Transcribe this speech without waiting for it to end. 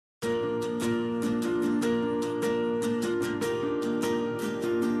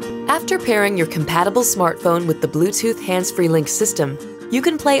After pairing your compatible smartphone with the Bluetooth hands-free link system, you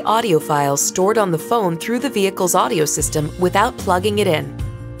can play audio files stored on the phone through the vehicle's audio system without plugging it in.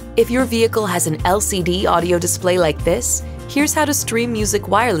 If your vehicle has an LCD audio display like this, here's how to stream music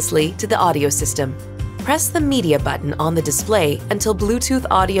wirelessly to the audio system. Press the Media button on the display until Bluetooth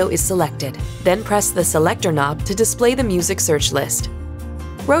audio is selected. Then press the selector knob to display the music search list.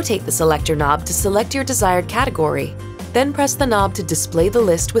 Rotate the selector knob to select your desired category. Then press the knob to display the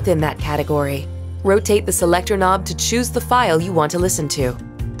list within that category. Rotate the selector knob to choose the file you want to listen to.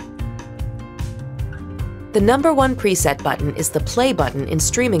 The number 1 preset button is the play button in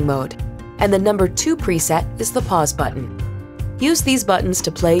streaming mode, and the number 2 preset is the pause button. Use these buttons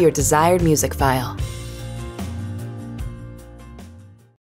to play your desired music file.